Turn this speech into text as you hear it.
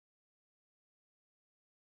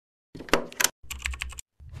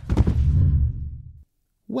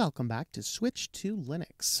Welcome back to Switch to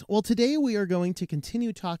Linux. Well, today we are going to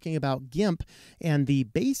continue talking about GIMP and the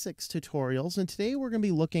basics tutorials, and today we're going to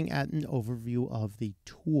be looking at an overview of the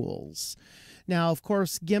tools. Now, of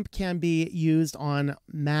course, GIMP can be used on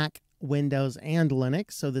Mac, Windows, and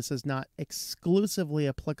Linux, so this is not exclusively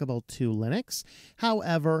applicable to Linux.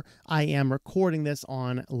 However, I am recording this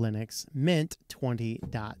on Linux Mint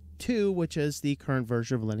 20.2, which is the current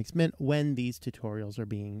version of Linux Mint when these tutorials are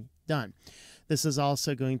being done. This is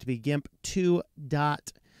also going to be GIMP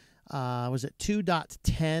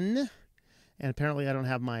 2.10, and apparently I don't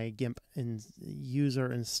have my GIMP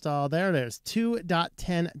user installed. There it is.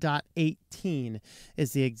 2.10.18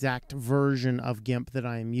 is the exact version of GIMP that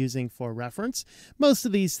I am using for reference. Most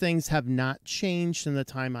of these things have not changed in the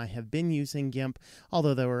time I have been using GIMP,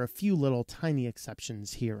 although there were a few little tiny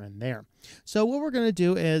exceptions here and there. So what we're going to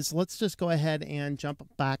do is let's just go ahead and jump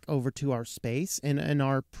back over to our space. In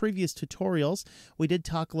our previous tutorials, we did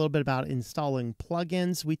talk a little bit about installing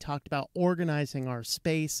plugins. We talked about organizing our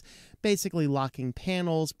space, basically locking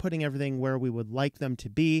panels, putting everything where we would like them to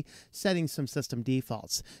be, setting some system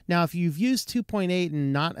defaults. Now, if you've used 2.8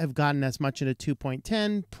 and not have gotten as much into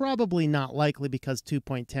 2.10, probably not likely because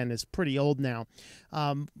 2.10 is pretty old now.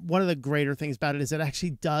 One of the greater things about it is it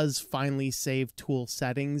actually does finally save tool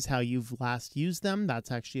settings, how you've last used them.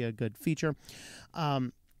 That's actually a good feature.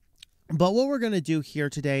 But what we're going to do here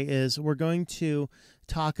today is we're going to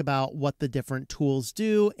talk about what the different tools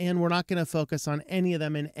do, and we're not going to focus on any of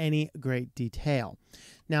them in any great detail.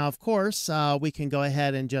 Now, of course, we can go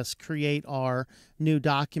ahead and just create our new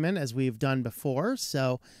document as we've done before.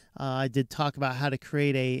 So I did talk about how to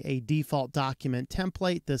create a default document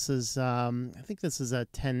template. This is, I think this is a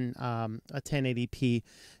 1080p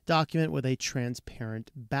document with a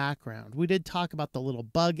transparent background. We did talk about the little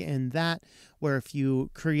bug in that, where if you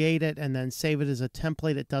create it and then save it as a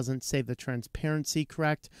template, it doesn't save the transparency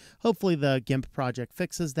correct. Hopefully the GIMP project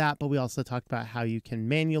fixes that, but we also talked about how you can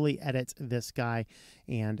manually edit this guy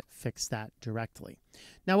and fix that directly.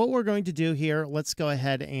 Now what we're going to do here, let's go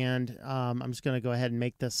ahead and I'm just going to go ahead and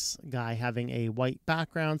make this guy having a white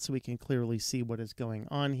background so we can clearly see what is going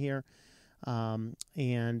on here.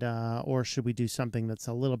 Or should we do something that's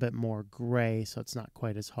a little bit more gray so it's not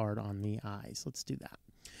quite as hard on the eyes? Let's do that.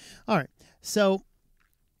 All right, so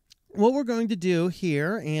what we're going to do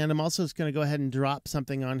here, and I'm also just going to go ahead and drop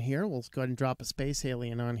something on here. We'll go ahead and drop a space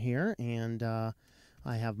alien on here, and I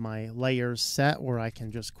have my layers set where I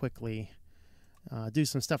can just quickly do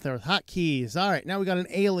some stuff there with hotkeys. All right, now we got an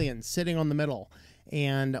alien sitting on the middle.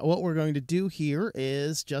 And what we're going to do here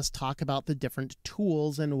is just talk about the different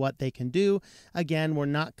tools and what they can do. Again, we're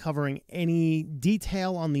not covering any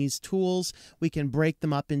detail on these tools. We can break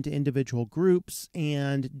them up into individual groups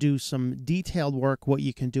and do some detailed work, what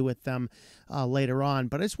you can do with them later on.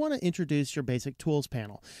 But I just want to introduce your basic tools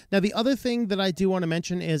panel. Now, the other thing that I do want to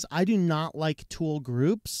mention is I do not like tool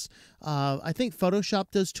groups. I think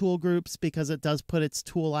Photoshop does tool groups because it does put its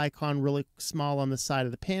tool icon really small on the side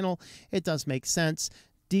of the panel. It does make sense.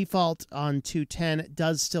 Default on 2.10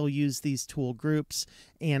 does still use these tool groups,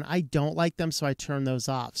 and I don't like them, so I turn those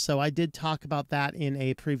off. So I did talk about that in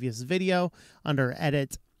a previous video under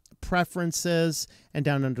Edit, Preferences, and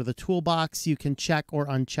down under the toolbox, you can check or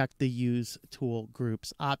uncheck the Use Tool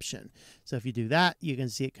Groups option. So if you do that, you can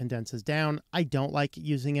see it condenses down. I don't like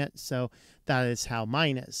using it, so that is how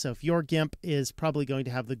mine is. So if your GIMP is probably going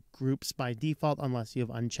to have the groups by default unless you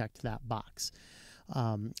have unchecked that box.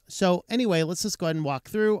 So anyway, let's just go ahead and walk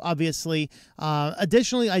through. Obviously,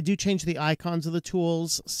 additionally, I do change the icons of the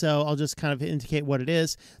tools, so I'll just kind of indicate what it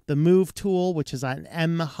is. The Move tool, which is an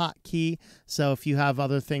M hotkey. So if you have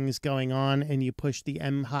other things going on and you push the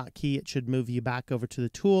M hotkey, it should move you back over to the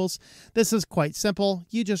tools. This is quite simple.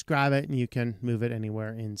 You just grab it and you can move it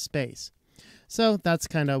anywhere in space. So that's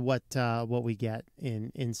kind of what we get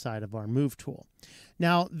inside of our Move tool.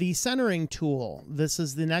 Now, the centering tool, this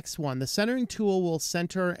is the next one. The centering tool will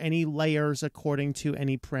center any layers according to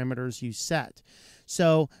any parameters you set.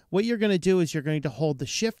 So what you're going to do is you're going to hold the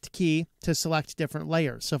Shift key to select different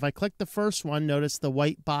layers. So if I click the first one, notice the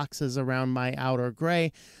white boxes around my outer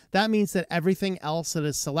gray. That means that everything else that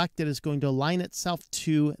is selected is going to align itself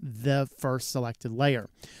to the first selected layer.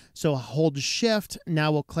 So hold Shift.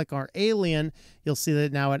 Now we'll click our alien. You'll see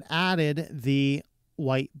that now it added the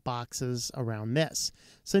white boxes around this.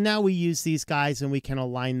 So now we use these guys and we can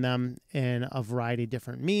align them in a variety of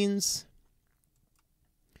different means.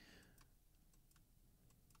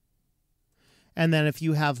 And then if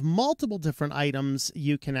you have multiple different items,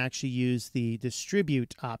 you can actually use the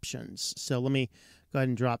distribute options. So let me go ahead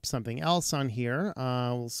and drop something else on here.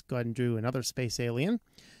 We'll go ahead and do another space alien.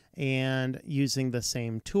 And using the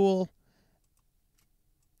same tool,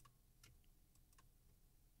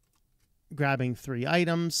 grabbing 3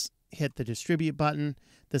 items, hit the distribute button.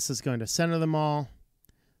 This is going to center them all.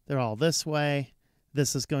 They're all this way.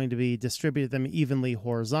 This is going to be distribute them evenly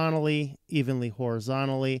horizontally.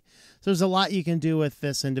 So there's a lot you can do with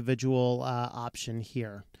this individual option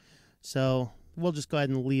here. So we'll just go ahead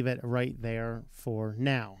and leave it right there for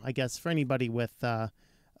now. I guess for anybody with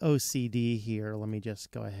OCD here, let me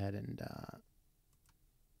just go ahead and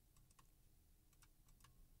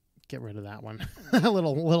get rid of that one. A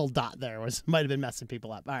little dot there might have been messing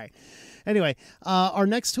people up. All right. Anyway, our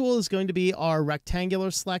next tool is going to be our rectangular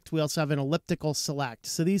select. We also have an elliptical select.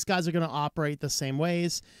 So these guys are going to operate the same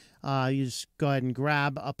ways. You just go ahead and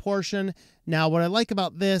grab a portion. Now, what I like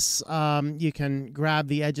about this, you can grab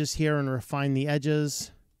the edges here and refine the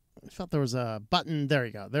edges. I thought there was a button. There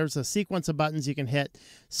you go. There's a sequence of buttons you can hit.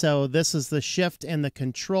 So this is the shift, and the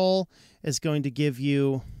control is going to give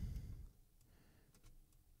you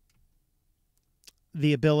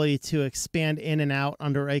the ability to expand in and out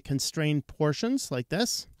under a constrained portions like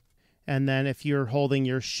this. And then if you're holding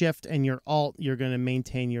your shift and your alt, you're going to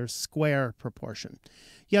maintain your square proportion.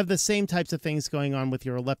 You have the same types of things going on with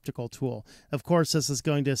your elliptical tool. Of course, this is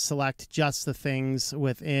going to select just the things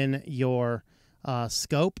within your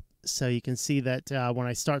scope. So you can see that when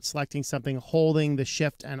I start selecting something, holding the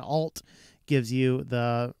shift and alt gives you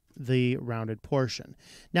the rounded portion.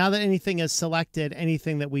 Now that anything is selected,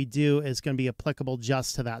 anything that we do is going to be applicable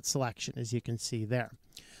just to that selection, as you can see there.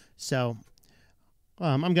 So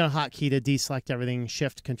I'm going to hotkey to deselect everything.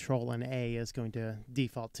 Shift, Control, and A is going to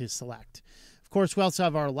default to select. Of course, we also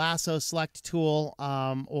have our lasso select tool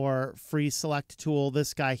or free select tool.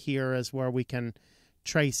 This guy here is where we can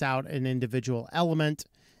trace out an individual element,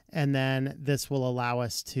 and then this will allow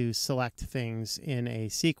us to select things in a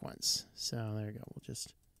sequence. So there you go. We'll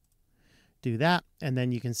just do that, and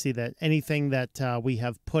then you can see that anything that we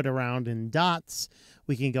have put around in dots,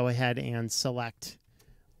 we can go ahead and select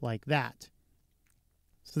like that.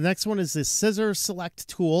 So the next one is the scissor select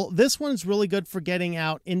tool. This one's really good for getting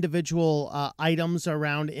out individual items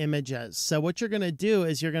around images. So what you're going to do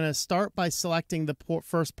is you're going to start by selecting the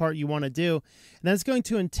first part you want to do, and then it's going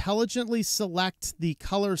to intelligently select the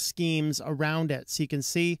color schemes around it. So you can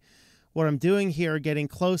see what I'm doing here, getting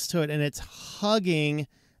close to it, and it's hugging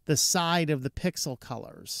the side of the pixel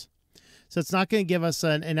colors. So it's not going to give us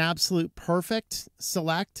an absolute perfect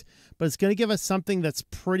select, but it's going to give us something that's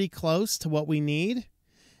pretty close to what we need.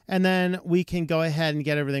 And then we can go ahead and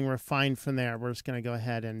get everything refined from there. We're just going to go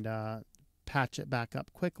ahead and patch it back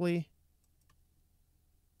up quickly.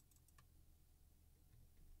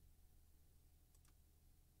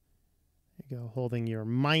 There you go. Holding your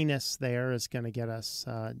minus there is going to get us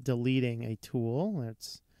deleting a tool.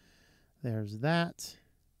 There's that.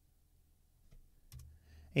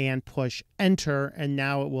 And push enter, and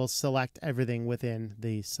now it will select everything within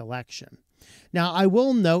the selection. Now, I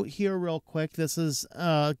will note here real quick, this is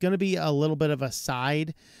going to be a little bit of a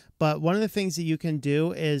side, but one of the things that you can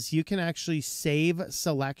do is you can actually save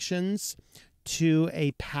selections to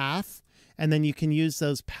a path, and then you can use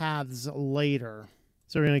those paths later.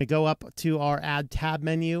 So we're going to go up to our Add Tab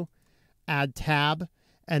menu, Add Tab,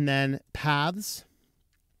 and then Paths.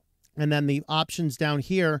 And then the options down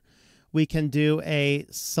here, we can do a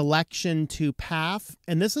selection to path,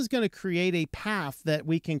 and this is going to create a path that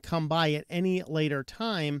we can come by at any later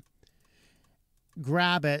time,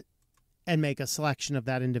 grab it, and make a selection of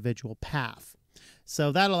that individual path.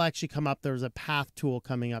 So that'll actually come up. There's a path tool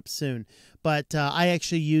coming up soon. But I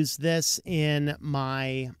actually use this in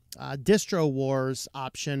my Distro Wars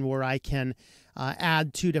option where I can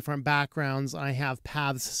add 2 different backgrounds. I have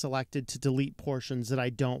paths selected to delete portions that I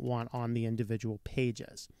don't want on the individual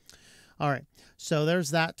pages. All right, so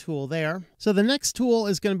there's that tool there. So the next tool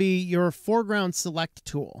is going to be your foreground select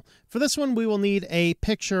tool. For this one, we will need a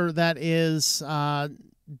picture that is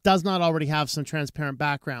does not already have some transparent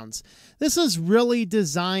backgrounds. This is really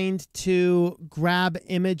designed to grab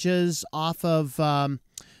images off of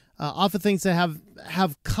things that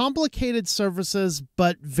have complicated surfaces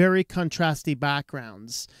but very contrasty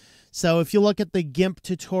backgrounds. So if you look at the GIMP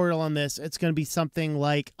tutorial on this, it's going to be something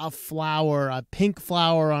like a flower, a pink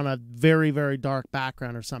flower on a very, very dark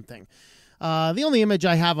background or something. The only image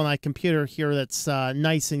I have on my computer here that's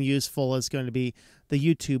nice and useful is going to be the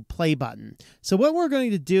YouTube play button. So what we're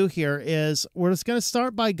going to do here is we're just going to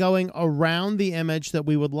start by going around the image that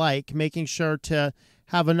we would like, making sure to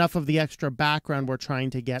have enough of the extra background we're trying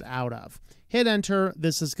to get out of. Hit enter.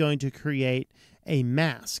 This is going to create a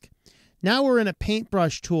mask. Now we're in a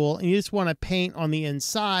paintbrush tool, and you just want to paint on the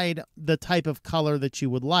inside the type of color that you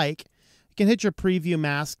would like. You can hit your preview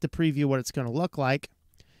mask to preview what it's going to look like.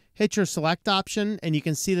 hit your select option, and you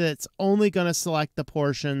can see that it's only going to select the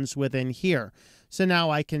portions within here. So now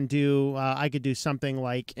I can do I could do something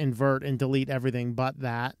like invert and delete everything but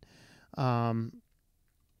that. Of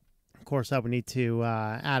course, I would need to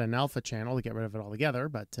add an alpha channel to get rid of it altogether,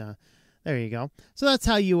 but there you go. So that's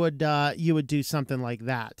how you would do something like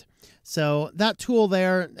that. So that tool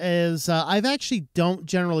there is, I've actually don't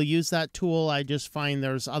generally use that tool. I just find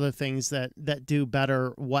there's other things that do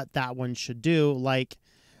better what that one should do, like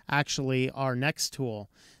actually our next tool.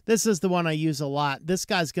 This is the one I use a lot. This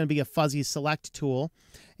guy's going to be a fuzzy select tool,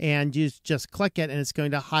 and you just click it and it's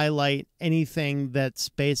going to highlight anything that's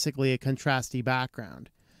basically a contrasty background.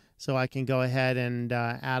 So I can go ahead and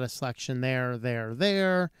add a selection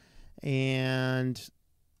there, and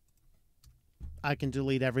I can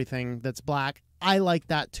delete everything that's black. I like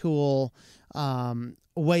that tool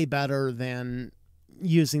way better than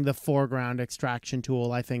using the foreground extraction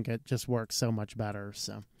tool. I think it just works so much better.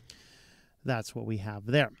 So that's what we have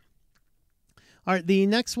there. All right, the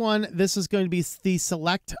next one, this is going to be the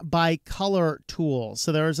Select by Color tool.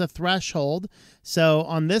 So there is a threshold. So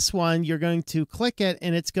on this one, you're going to click it,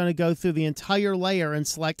 and it's going to go through the entire layer and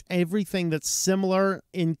select everything that's similar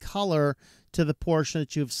in color to the portion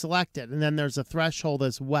that you've selected. And then there's a threshold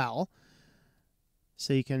as well.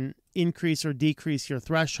 So you can increase or decrease your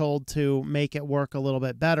threshold to make it work a little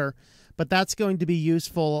bit better. But that's going to be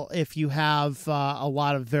useful if you have a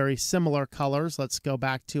lot of very similar colors. Let's go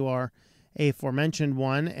back to our aforementioned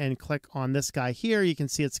one and click on this guy here. You can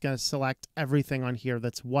see it's going to select everything on here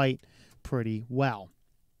that's white pretty well.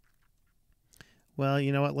 Well,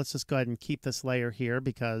 you know what? Let's just go ahead and keep this layer here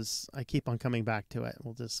because I keep on coming back to it.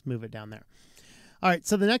 We'll just move it down there. All right,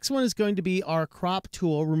 so the next one is going to be our crop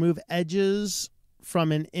tool. Remove edges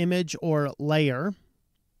from an image or layer.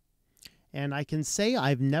 And I can say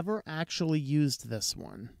I've never actually used this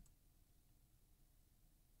one.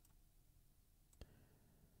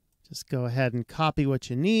 Just go ahead and copy what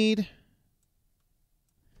you need.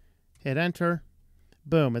 Hit enter.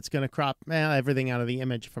 Boom, it's going to crop everything out of the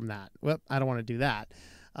image from that. Whoop, I don't want to do that.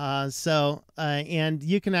 And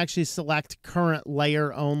you can actually select current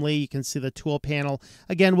layer only. You can see the tool panel.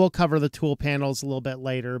 Again, we'll cover the tool panels a little bit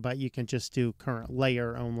later, but you can just do current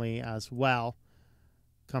layer only as well.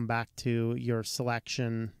 Come back to your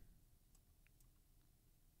selection.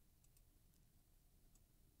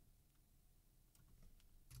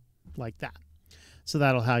 Like that. So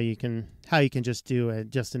that'll how you can just do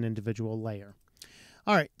just an individual layer.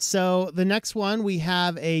 All right, so the next one, we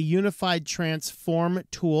have a unified transform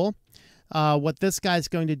tool. What this guy's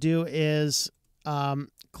going to do is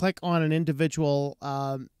click on an individual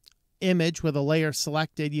image with a layer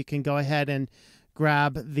selected. You can go ahead and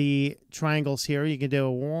grab the triangles here. You can do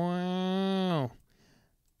a wow.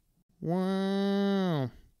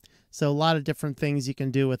 So a lot of different things you can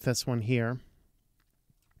do with this one here.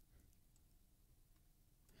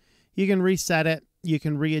 You can reset it. You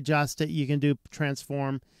can readjust it. You can do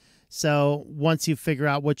transform. So once you figure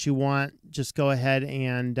out what you want, just go ahead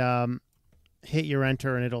and hit your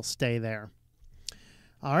enter and it'll stay there.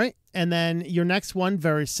 All right. And then your next one,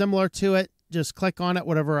 very similar to it. Just click on it,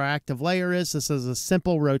 whatever our active layer is. This is a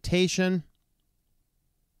simple rotation.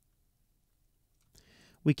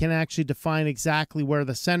 We can actually define exactly where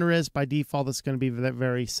the center is. By default, it's going to be the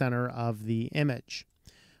very center of the image.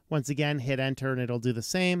 Once again, hit enter and it'll do the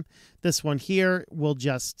same. This one here, we'll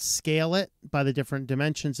just scale it by the different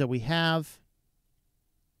dimensions that we have.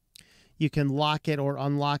 You can lock it or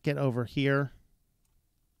unlock it over here.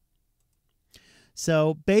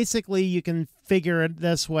 So basically, you can figure it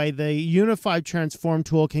this way. The Unified Transform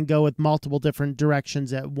tool can go with multiple different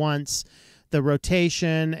directions at once. The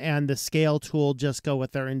rotation and the scale tool just go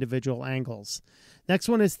with their individual angles. Next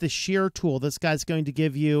one is the shear tool. This guy's going to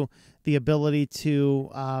give you the ability to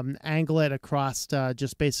angle it across,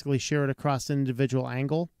 just basically shear it across an individual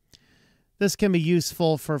angle. This can be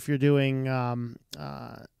useful for if you're doing,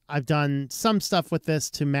 I've done some stuff with this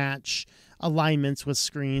to match alignments with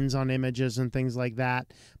screens on images and things like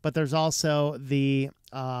that. But there's also the,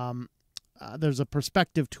 there's a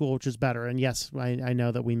perspective tool, which is better. And yes, I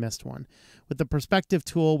know that we missed one. With the perspective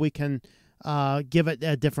tool, we can give it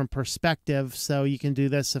a different perspective. So you can do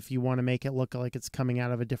this if you want to make it look like it's coming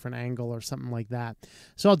out of a different angle or something like that.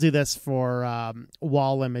 So I'll do this for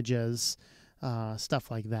wall images, stuff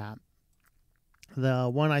like that. The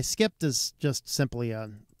one I skipped is just simply a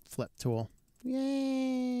flip tool.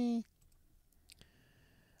 Yay!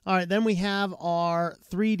 All right, then we have our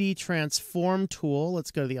 3D transform tool. Let's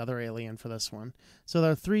go to the other alien for this one. So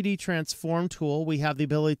our 3D transform tool, we have the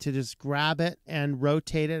ability to just grab it and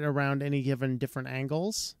rotate it around any given different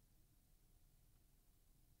angles.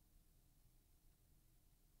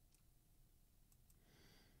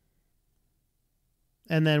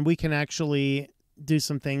 And then we can actually do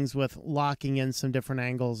some things with locking in some different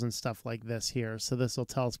angles and stuff like this here. So this will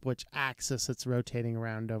tell us which axis it's rotating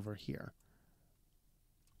around over here.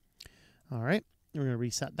 All right, we're going to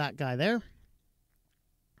reset that guy there.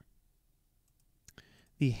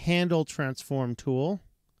 The handle transform tool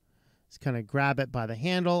is kind of grab it by the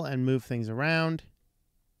handle and move things around.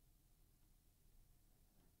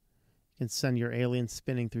 You can send your alien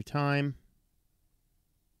spinning through time.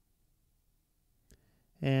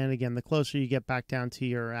 And again, the closer you get back down to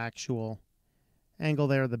your actual angle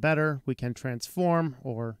there, the better. We can transform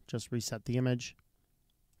or just reset the image.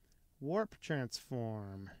 Warp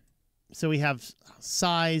transform. So we have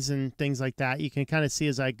size and things like that. You can kind of see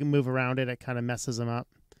as I move around it, it kind of messes them up.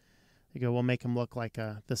 You go, we'll make them look like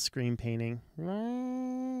the screen painting.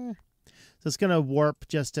 So it's going to warp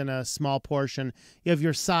just in a small portion. You have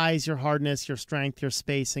your size, your hardness, your strength, your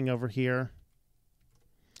spacing over here.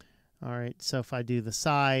 All right, so if I do the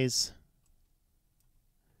size,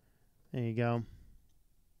 there you go.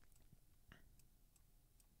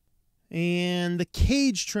 And the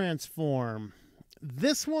cage transform.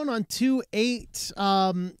 This one on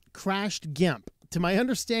 2.8 crashed GIMP. To my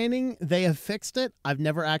understanding, they have fixed it. I've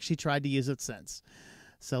never actually tried to use it since.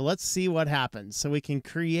 So let's see what happens. So we can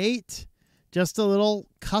create just a little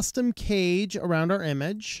custom cage around our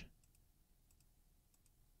image.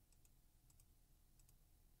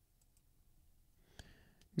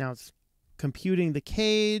 Now it's computing the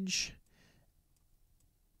cage.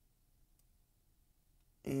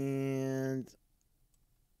 And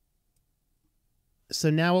so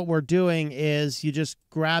now what we're doing is you just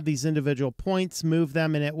grab these individual points, move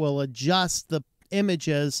them, and it will adjust the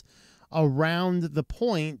images around the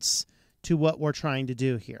points to what we're trying to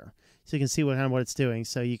do here. So you can see what it's doing.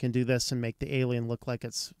 So you can do this and make the alien look like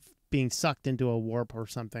it's being sucked into a warp or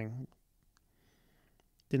something.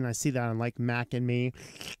 Didn't I see that on like Mac and Me?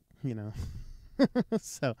 You know.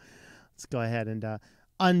 So let's go ahead and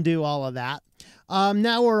undo all of that.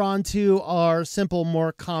 Now we're on to our simple,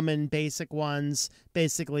 more common, basic ones.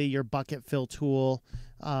 Basically, your bucket fill tool.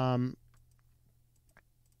 You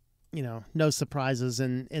know, no surprises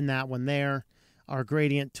in that one there. Our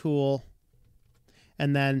gradient tool.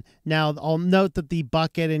 And then now I'll note that the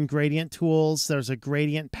bucket and gradient tools, there's a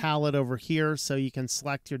gradient palette over here, so you can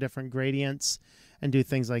select your different gradients and do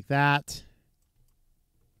things like that.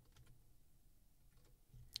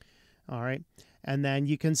 All right. And then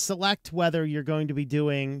you can select whether you're going to be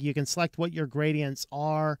doing, you can select what your gradients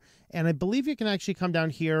are. And I believe you can actually come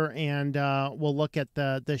down here and we'll look at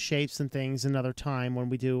the shapes and things another time when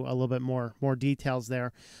we do a little bit more details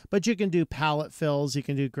there. But you can do palette fills, you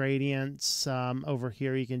can do gradients. Over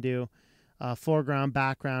here you can do foreground,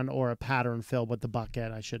 background, or a pattern fill with the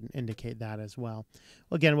bucket. I should indicate that as well.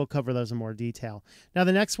 Again, we'll cover those in more detail. Now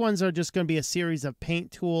the next ones are just going to be a series of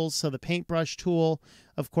paint tools. So the paintbrush tool,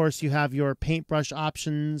 of course, you have your paintbrush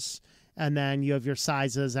options, and then you have your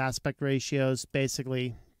sizes, aspect ratios,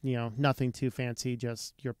 basically, you know, nothing too fancy,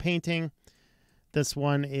 just your painting. This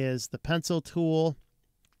one is the pencil tool.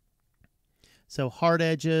 So hard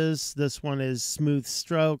edges, this one is smooth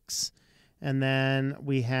strokes, and then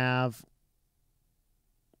we have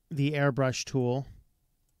the airbrush tool.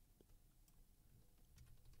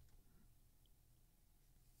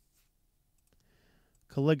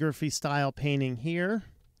 Calligraphy style painting here.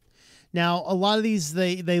 Now, a lot of these,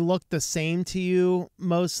 they look the same to you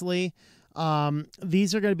mostly.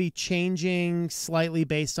 These are going to be changing slightly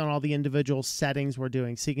based on all the individual settings we're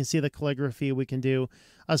doing. So you can see the calligraphy. We can do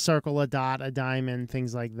a circle, a dot, a diamond,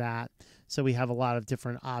 things like that. So we have a lot of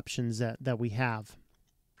different options that we have.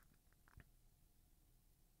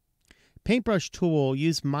 Paintbrush tool,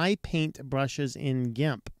 use my paint brushes in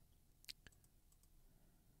GIMP.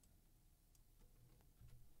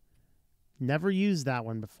 Never used that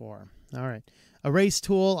one before. All right. Erase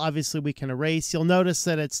tool, obviously we can erase. You'll notice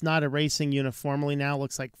that it's not erasing uniformly now.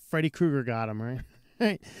 Looks like Freddy Krueger got him, right?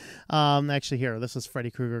 Right. Actually, here, this is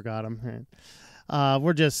Freddy Krueger got him. Right.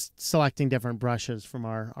 We're just selecting different brushes from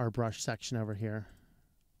our brush section over here.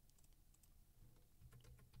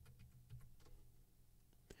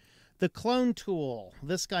 The clone tool,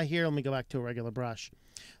 this guy here, let me go back to a regular brush.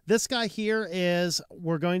 This guy here is,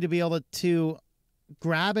 we're going to be able to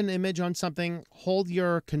grab an image on something, hold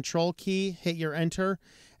your control key, hit your enter,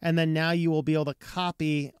 and then now you will be able to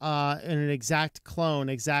copy in an exact clone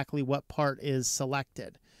exactly what part is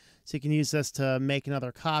selected. So you can use this to make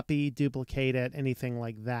another copy, duplicate it, anything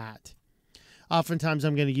like that. Oftentimes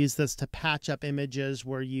I'm going to use this to patch up images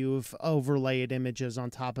where you've overlaid images on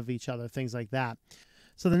top of each other, things like that.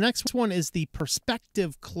 So the next one is the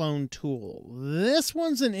perspective clone tool. This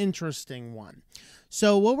one's an interesting one.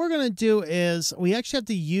 So what we're going to do is we actually have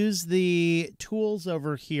to use the tools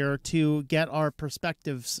over here to get our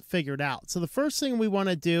perspectives figured out. So the first thing we want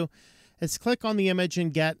to do is click on the image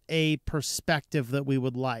and get a perspective that we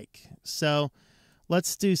would like. So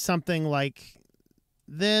let's do something like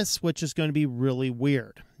this, which is going to be really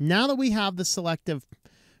weird. Now that we have the selective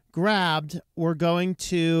grabbed, we're going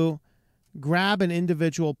to grab an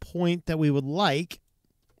individual point that we would like.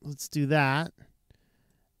 Let's do that.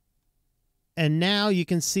 And now you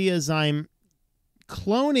can see as I'm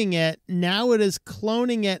cloning it, now it is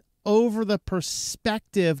cloning it over the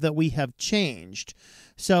perspective that we have changed.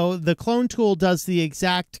 So the clone tool does the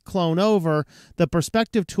exact clone over. The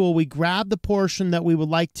perspective tool, we grab the portion that we would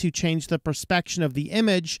like to change the perspection of the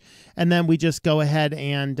image, and then we just go ahead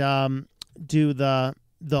and do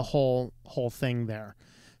the whole thing there.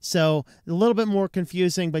 So a little bit more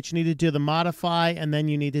confusing, but you need to do the modify, and then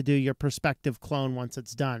you need to do your perspective clone once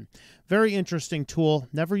it's done. Very interesting tool.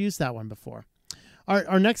 Never used that one before.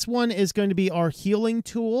 Our next one is going to be our healing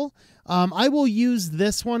tool. I will use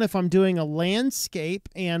this one if I'm doing a landscape,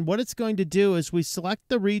 and what it's going to do is we select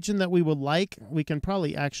the region that we would like. We can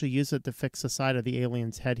probably actually use it to fix the side of the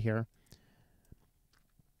alien's head here.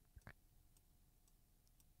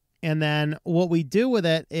 And then what we do with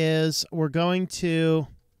it is we're going to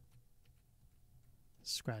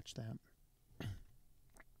scratch that.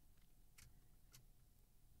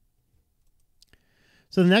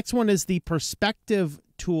 So the next one is the perspective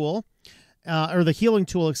tool, or the healing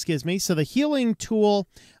tool, excuse me. So the healing tool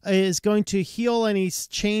is going to heal any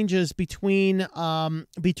changes between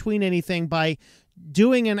anything by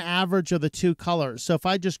doing an average of the two colors. So if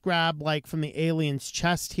I just grab like from the alien's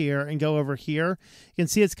chest here and go over here, you can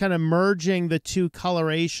see it's kind of merging the two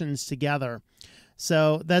colorations together.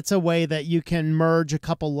 So that's a way that you can merge a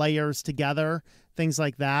couple layers together, things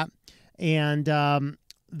like that. And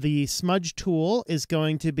the smudge tool is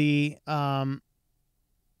going to be so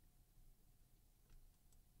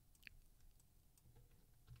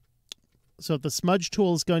what the smudge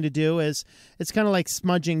tool is going to do is it's kind of like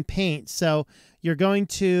smudging paint. So you're going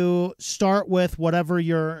to start with whatever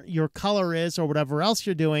your color is or whatever else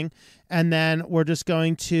you're doing, and then we're just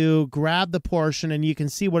going to grab the portion, and you can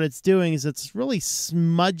see what it's doing is it's really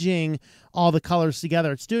smudging all the colors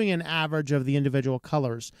together. It's doing an average of the individual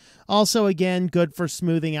colors. Also, again, good for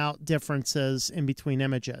smoothing out differences in between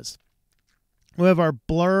images. We have our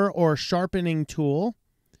blur or sharpening tool.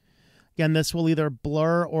 Again, this will either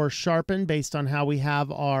blur or sharpen based on how we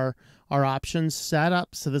have our options set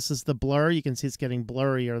up. So this is the blur. You can see it's getting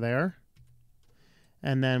blurrier there.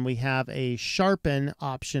 And then we have a sharpen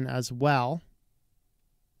option as well,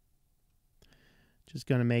 which is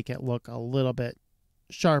going to make it look a little bit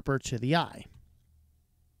sharper to the eye.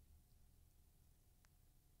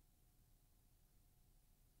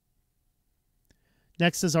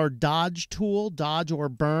 Next is our dodge tool, dodge or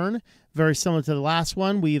burn. Very similar to the last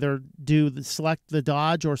one. We either select the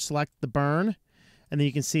dodge or select the burn. And then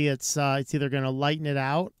you can see it's either going to lighten it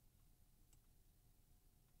out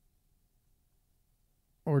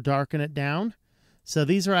or darken it down. So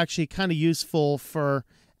these are actually kind of useful for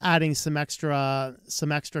adding some extra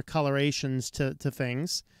colorations to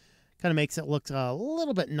things. Kind of makes it look a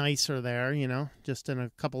little bit nicer there, you know, just in a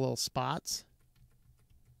couple little spots.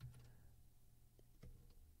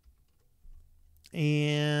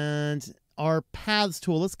 And our paths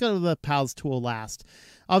tool, let's go to the paths tool last.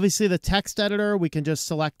 Obviously the text editor, we can just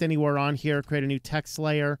select anywhere on here, create a new text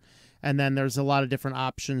layer, and then there's a lot of different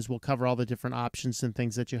options. We'll cover all the different options and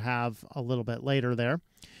things that you have a little bit later there.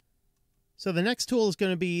 So the next tool is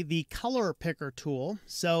going to be the color picker tool.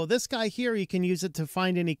 So this guy here, you can use it to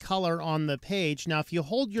find any color on the page. Now if you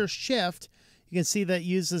hold your shift, you can see that it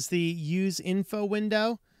uses the use info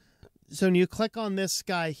window. So when you click on this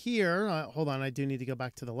guy here, hold on, I do need to go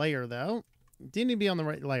back to the layer though. Do need to be on the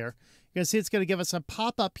right layer. You're going to see it's going to give us a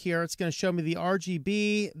pop-up here. It's going to show me the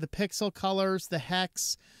RGB, the pixel colors, the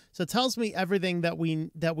hex. So it tells me everything that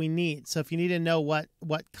we need. So if you need to know what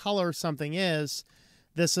color something is,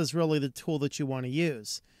 this is really the tool that you want to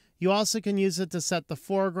use. You also can use it to set the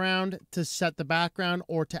foreground, to set the background,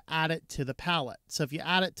 or to add it to the palette. So if you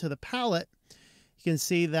add it to the palette, you can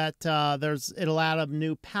see that it'll add a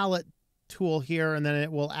new palette tool here, and then it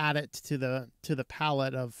will add it to the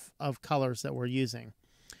palette of colors that we're using.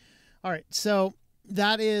 All right, so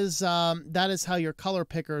that is how your color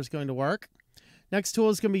picker is going to work. Next tool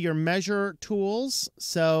is going to be your measure tools.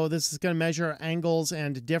 So this is going to measure angles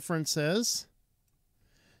and differences.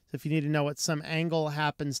 So if you need to know what some angle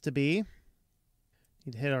happens to be,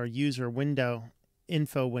 you hit our user window,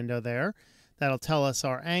 info window there. That'll tell us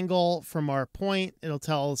our angle from our point. It'll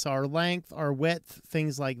tell us our length, our width,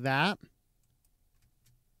 things like that.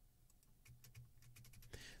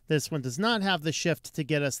 This one does not have the shift to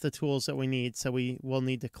get us the tools that we need, so we will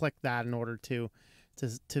need to click that in order to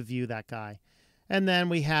view that guy. And then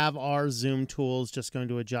we have our zoom tools, just going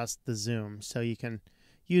to adjust the zoom. So you can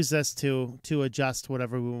use this to adjust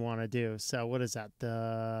whatever we want to do. So what is that?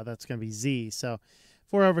 That's going to be Z. So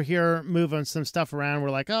if we're over here moving some stuff around, we're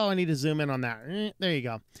like, oh, I need to zoom in on that. There you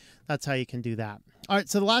go. That's how you can do that. All right,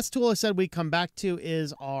 so the last tool I said we'd come back to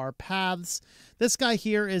is our paths. This guy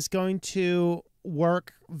here is going to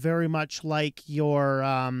work very much like your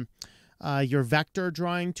vector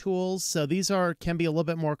drawing tools. So these can be a little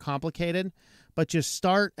bit more complicated, but just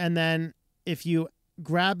start, and then if you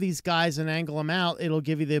grab these guys and angle them out, it'll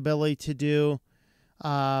give you the ability to do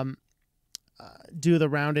the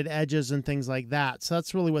rounded edges and things like that. So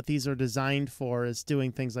that's really what these are designed for, is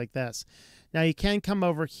doing things like this. Now you can come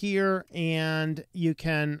over here and you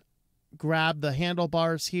can grab the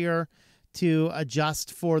handlebars here to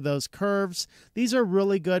adjust for those curves. These are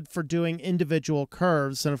really good for doing individual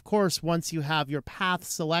curves. And of course, once you have your path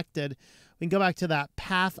selected, we can go back to that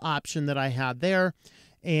path option that I had there,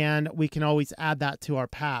 and we can always add that to our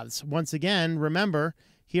paths. Once again, remember,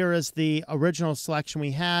 here is the original selection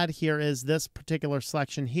we had. Here is this particular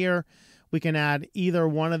selection here. We can add either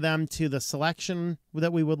one of them to the selection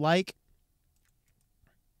that we would like.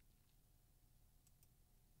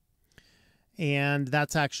 And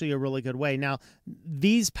that's actually a really good way. Now,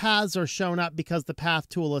 these paths are shown up because the path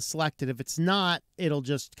tool is selected. If it's not, it'll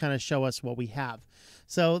just kind of show us what we have.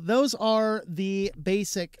 So those are the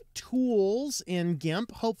basic tools in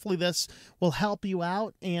GIMP. Hopefully this will help you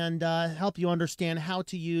out and help you understand how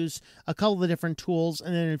to use a couple of the different tools.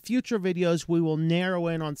 And then in future videos, we will narrow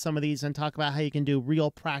in on some of these and talk about how you can do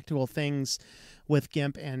real practical things with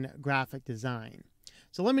GIMP and graphic design.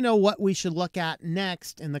 So let me know what we should look at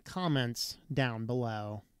next in the comments down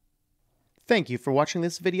below. Thank you for watching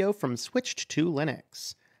this video from Switched to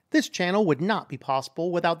Linux. This channel would not be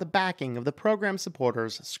possible without the backing of the program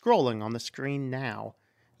supporters scrolling on the screen now.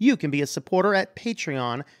 You can be a supporter at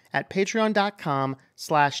Patreon at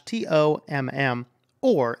patreon.com/TOMM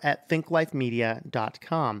or at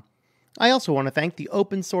thinklifemedia.com. I also want to thank the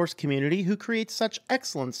open source community who creates such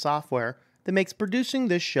excellent software that makes producing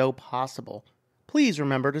this show possible. Please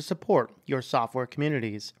remember to support your software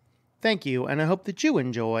communities. Thank you, and I hope that you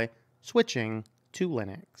enjoy switching to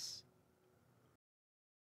Linux.